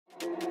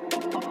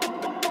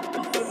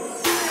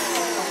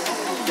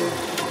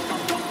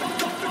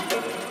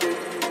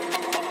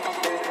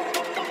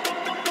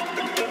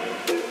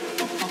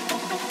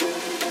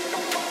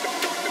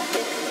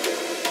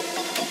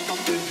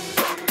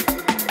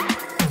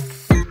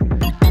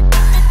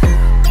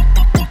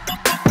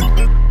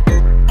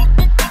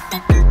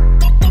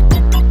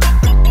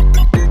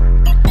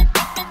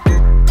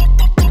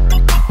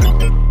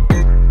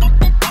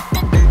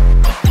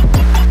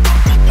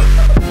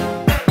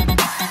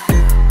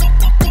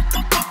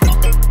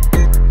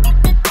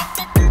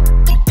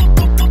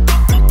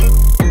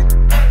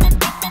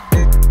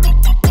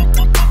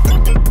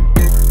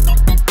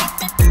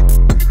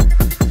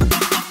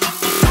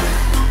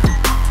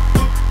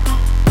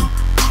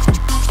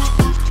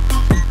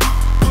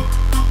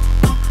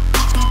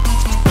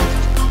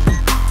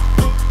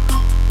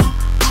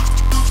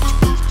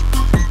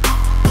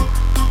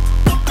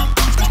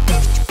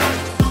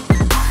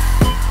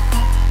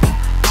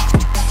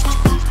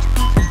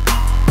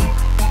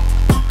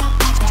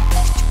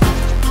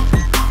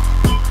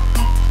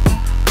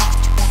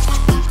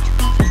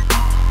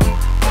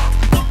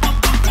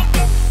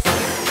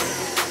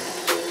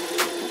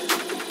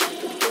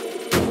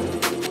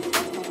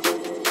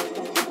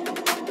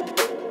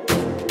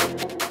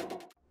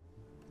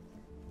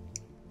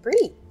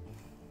Bree,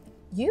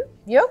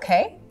 you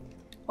okay?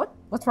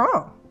 What's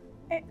wrong?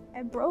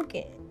 I broke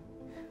it.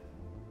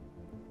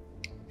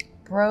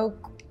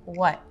 Broke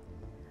what?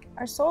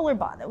 Our solar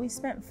bot that we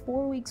spent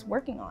 4 weeks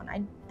working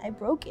on. I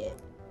broke it.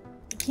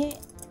 I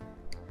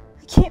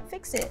can't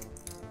fix it.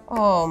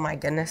 Oh my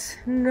goodness.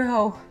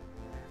 No,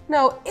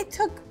 it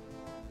took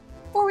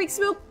 4 weeks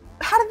to build.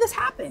 How did this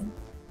happen?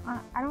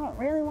 I don't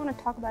really want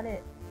to talk about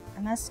it.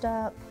 I messed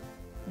up,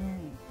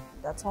 and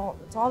that's all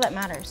that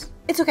matters.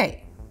 It's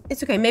okay.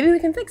 Maybe we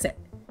can fix it.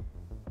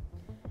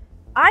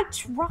 I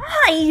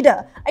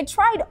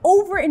tried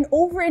over and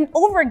over and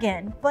over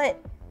again,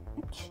 but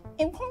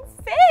it won't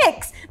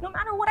fix. No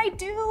matter what I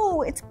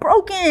do, it's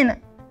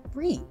broken.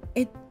 Bree,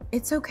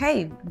 it's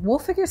okay. We'll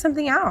figure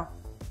something out.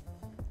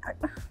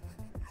 I'll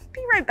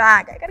be right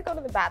back. I gotta go to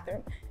the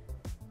bathroom.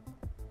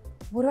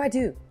 What do I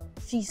do?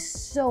 She's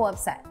so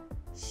upset.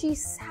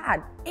 She's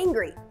sad,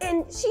 angry,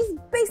 and she's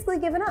basically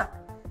given up.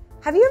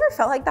 Have you ever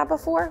felt like that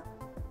before?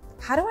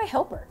 How do I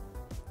help her?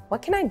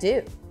 What can I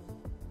do?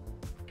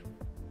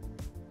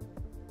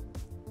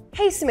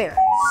 Hey Samara,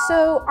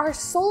 so our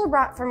solar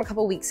bot from a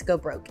couple weeks ago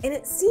broke and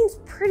it seems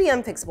pretty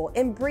unfixable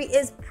and Bree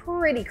is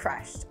pretty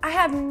crushed. I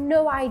have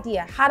no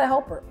idea how to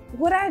help her.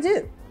 What do I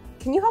do?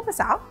 Can you help us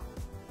out?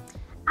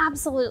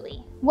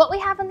 Absolutely. What we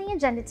have on the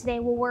agenda today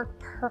will work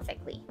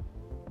perfectly.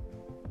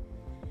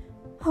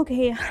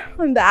 Okay,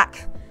 I'm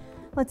back.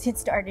 Let's get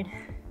started.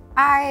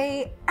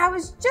 I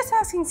was just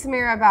asking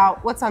Samara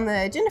about what's on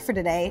the agenda for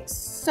today,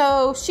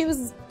 so she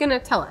was gonna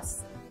tell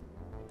us.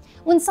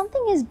 When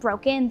something is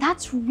broken,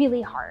 that's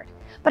really hard.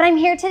 But I'm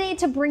here today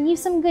to bring you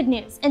some good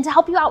news and to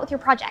help you out with your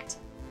project.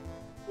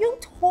 You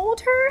told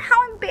her?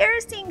 How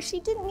embarrassing. She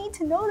didn't need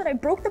to know that I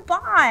broke the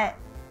bot.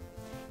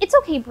 It's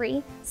okay,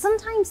 Bree.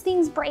 Sometimes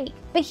things break,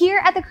 but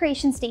here at the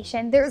Creation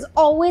Station, there's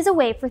always a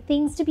way for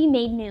things to be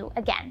made new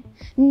again.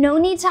 No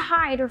need to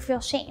hide or feel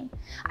shame.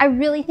 I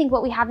really think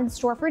what we have in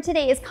store for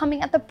today is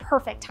coming at the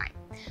perfect time.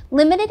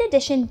 Limited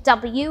edition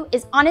W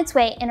is on its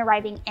way and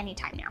arriving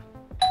anytime now.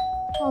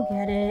 I'll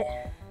get it.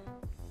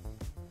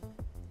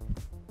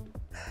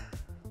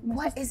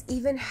 What is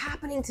even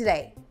happening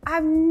today?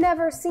 I've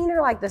never seen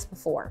her like this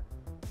before.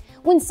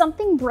 When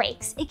something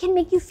breaks, it can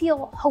make you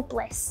feel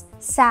hopeless,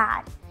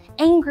 sad,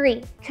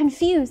 angry,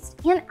 confused,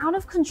 and out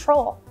of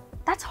control.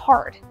 That's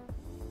hard.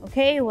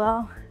 Okay,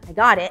 well, I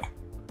got it.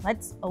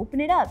 Let's open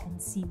it up and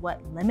see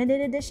what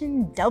limited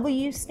edition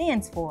W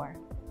stands for.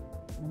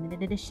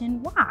 Limited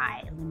edition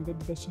Y,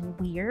 limited edition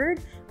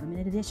weird,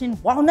 limited edition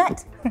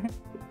walnut.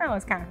 That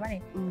was kind of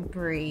funny.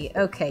 Bree,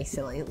 okay,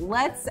 silly.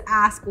 Let's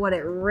ask what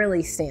it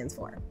really stands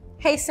for.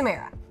 Hey,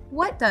 Samara,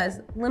 what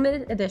does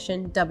limited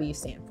edition W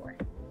stand for?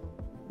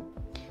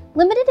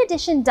 Limited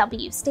edition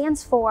W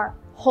stands for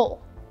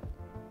whole.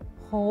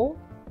 Whole?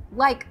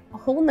 Like a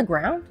hole in the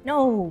ground?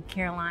 No,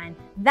 Caroline.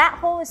 That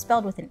hole is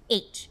spelled with an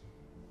H.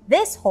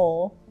 This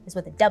hole is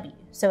with a W,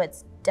 so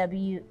it's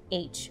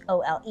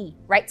W-H-O-L-E.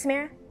 Right,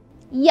 Samara?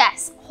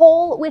 Yes,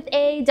 whole with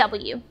a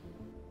W.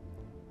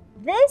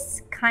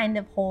 This kind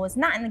of hole is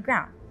not in the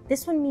ground.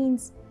 This one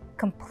means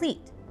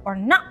complete or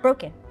not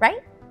broken,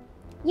 right?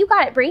 You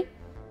got it, Bree.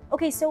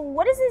 Okay, so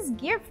what is this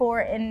gear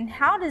for and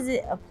how does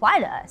it apply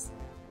to us?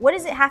 What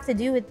does it have to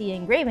do with the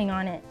engraving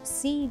on it,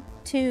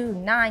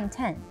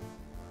 C2910?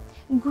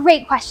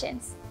 Great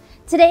questions.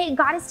 Today,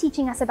 God is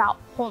teaching us about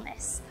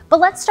wholeness, but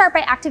let's start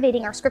by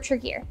activating our scripture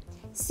gear.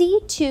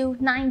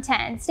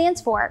 C2910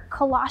 stands for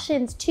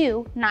Colossians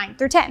 2:9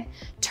 through 10.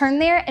 Turn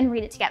there and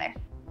read it together.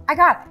 I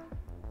got it.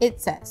 It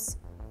says,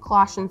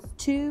 Colossians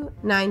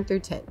 2:9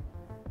 through 10.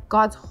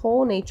 God's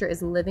whole nature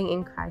is living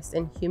in Christ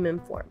in human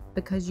form.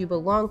 Because you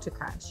belong to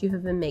Christ, you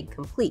have been made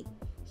complete.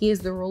 He is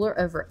the ruler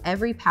over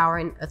every power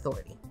and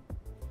authority.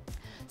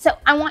 So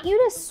I want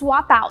you to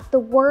swap out the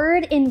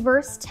word in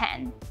verse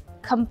 10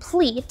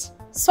 complete,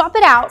 swap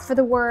it out for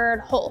the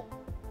word whole.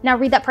 Now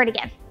read that part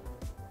again.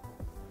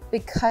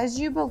 Because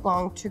you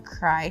belong to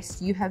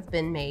Christ, you have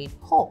been made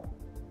whole.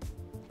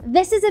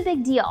 This is a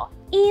big deal,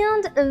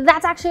 and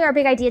that's actually our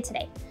big idea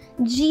today.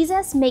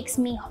 Jesus makes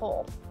me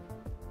whole.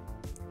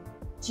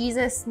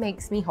 Jesus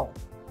makes me whole.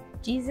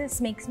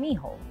 Jesus makes me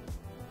whole.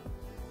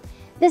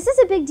 This is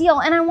a big deal,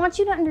 and I want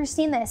you to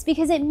understand this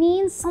because it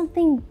means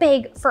something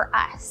big for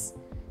us.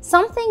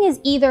 Something is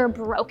either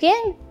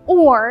broken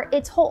or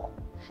it's whole.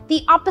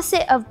 The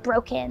opposite of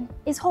broken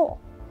is whole.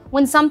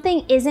 When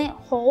something isn't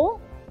whole,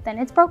 then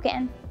it's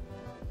broken.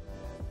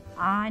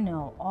 I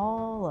know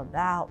all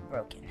about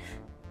broken.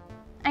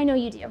 I know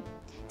you do.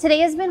 Today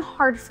has been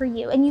hard for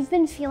you and you've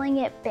been feeling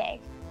it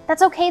big.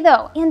 That's okay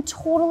though, and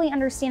totally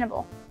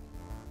understandable.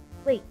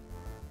 Wait,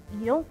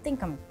 you don't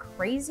think I'm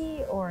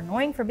crazy or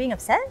annoying for being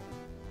upset?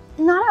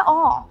 Not at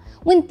all.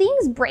 When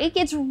things break,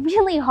 it's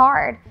really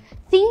hard.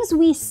 Things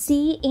we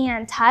see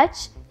and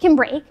touch can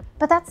break,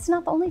 but that's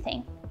not the only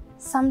thing.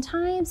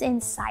 Sometimes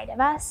inside of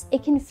us,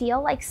 it can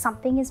feel like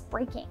something is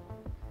breaking.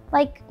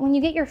 Like when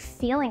you get your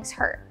feelings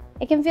hurt,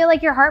 it can feel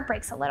like your heart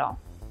breaks a little.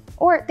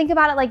 Or think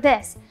about it like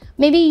this.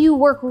 Maybe you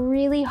work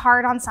really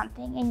hard on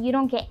something and you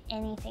don't get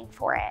anything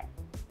for it.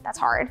 That's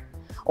hard.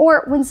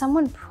 Or when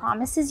someone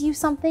promises you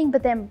something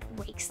but then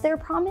breaks their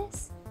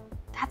promise,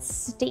 that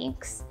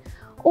stinks.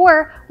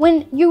 Or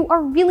when you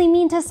are really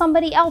mean to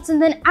somebody else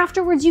and then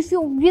afterwards you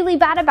feel really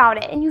bad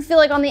about it and you feel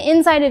like on the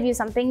inside of you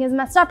something is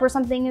messed up or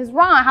something is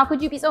wrong. How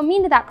could you be so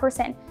mean to that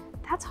person?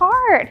 That's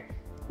hard.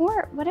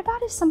 Or what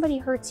about if somebody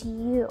hurts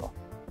you,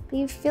 but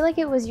you feel like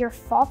it was your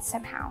fault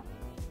somehow?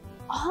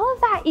 All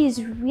of that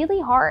is really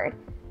hard.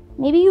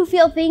 Maybe you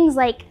feel things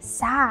like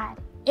sad,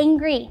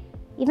 angry,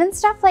 even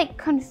stuff like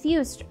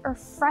confused or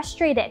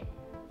frustrated.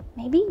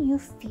 Maybe you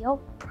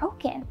feel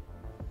broken.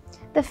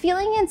 The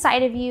feeling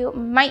inside of you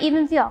might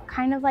even feel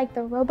kind of like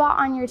the robot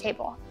on your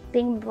table,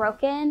 being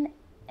broken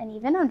and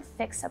even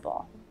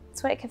unfixable.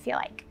 That's what it could feel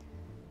like.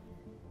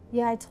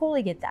 Yeah, I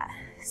totally get that.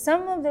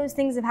 Some of those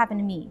things have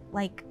happened to me,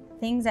 like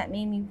things that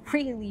made me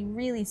really,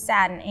 really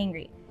sad and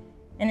angry.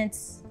 And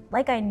it's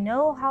like I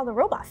know how the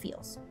robot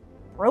feels,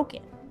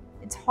 broken.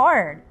 It's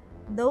hard.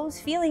 Those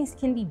feelings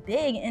can be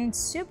big and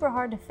super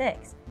hard to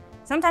fix.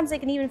 Sometimes they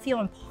can even feel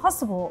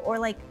impossible or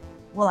like,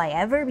 will I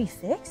ever be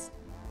fixed?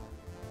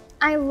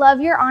 I love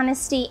your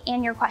honesty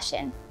and your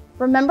question.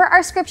 Remember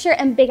our scripture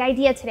and big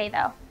idea today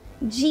though.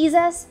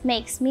 Jesus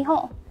makes me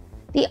whole.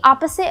 The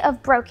opposite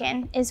of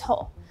broken is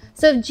whole.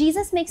 So if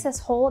Jesus makes us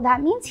whole,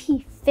 that means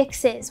he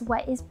fixes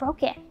what is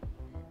broken.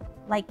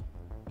 Like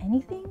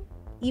anything?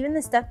 Even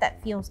the stuff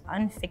that feels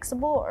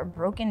unfixable or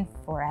broken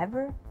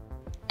forever?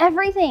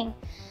 Everything.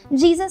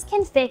 Jesus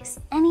can fix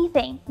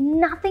anything.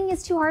 Nothing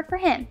is too hard for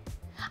him.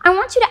 I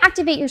want you to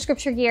activate your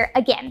scripture gear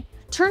again.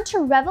 Turn to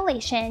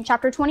Revelation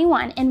chapter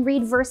 21 and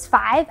read verse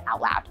 5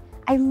 out loud.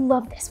 I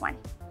love this one.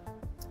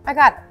 I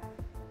got it.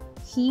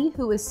 He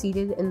who is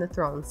seated in the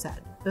throne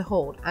said,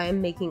 "Behold, I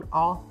am making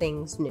all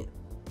things new."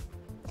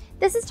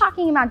 This is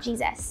talking about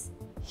Jesus.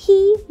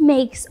 He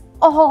makes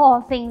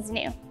all things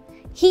new.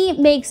 He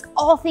makes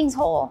all things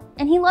whole,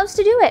 and he loves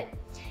to do it.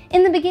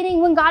 In the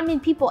beginning, when God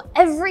made people,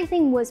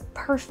 everything was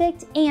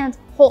perfect and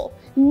whole.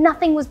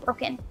 Nothing was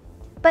broken.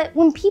 But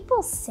when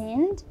people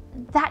sinned,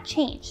 that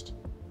changed.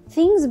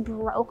 Things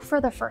broke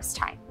for the first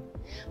time.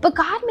 But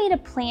God made a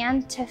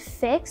plan to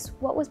fix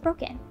what was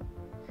broken.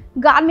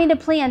 God made a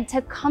plan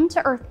to come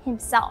to earth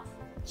himself,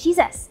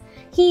 Jesus.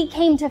 He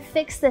came to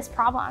fix this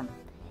problem.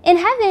 In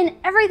heaven,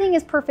 everything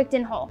is perfect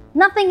and whole.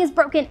 Nothing is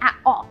broken at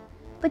all.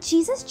 But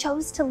Jesus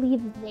chose to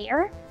leave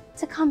there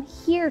to come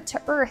here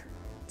to earth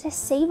to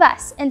save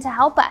us and to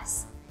help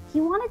us. He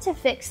wanted to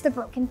fix the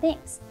broken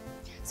things.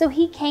 So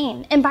he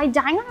came, and by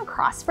dying on a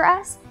cross for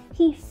us,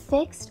 he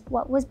fixed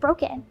what was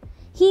broken.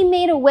 He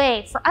made a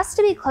way for us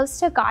to be close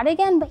to God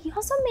again, but he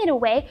also made a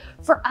way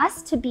for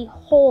us to be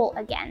whole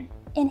again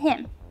in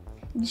him.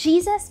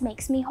 Jesus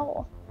makes me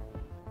whole.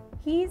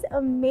 He's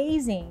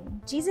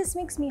amazing. Jesus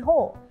makes me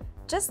whole.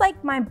 Just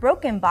like my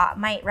broken bot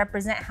might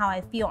represent how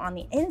I feel on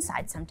the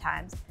inside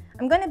sometimes,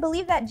 I'm going to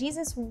believe that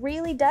Jesus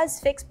really does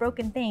fix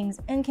broken things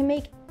and can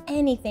make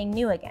anything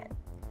new again.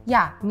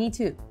 Yeah, me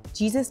too.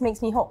 Jesus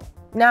makes me whole.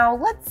 Now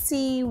let's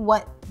see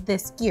what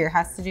this gear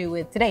has to do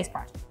with today's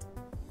project.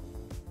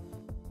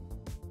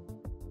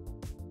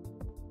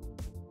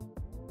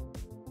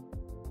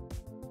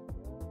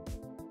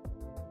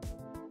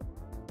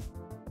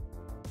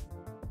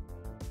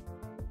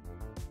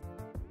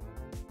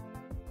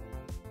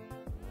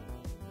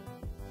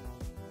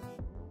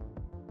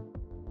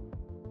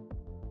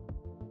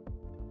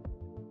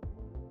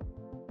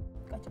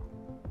 Gotcha.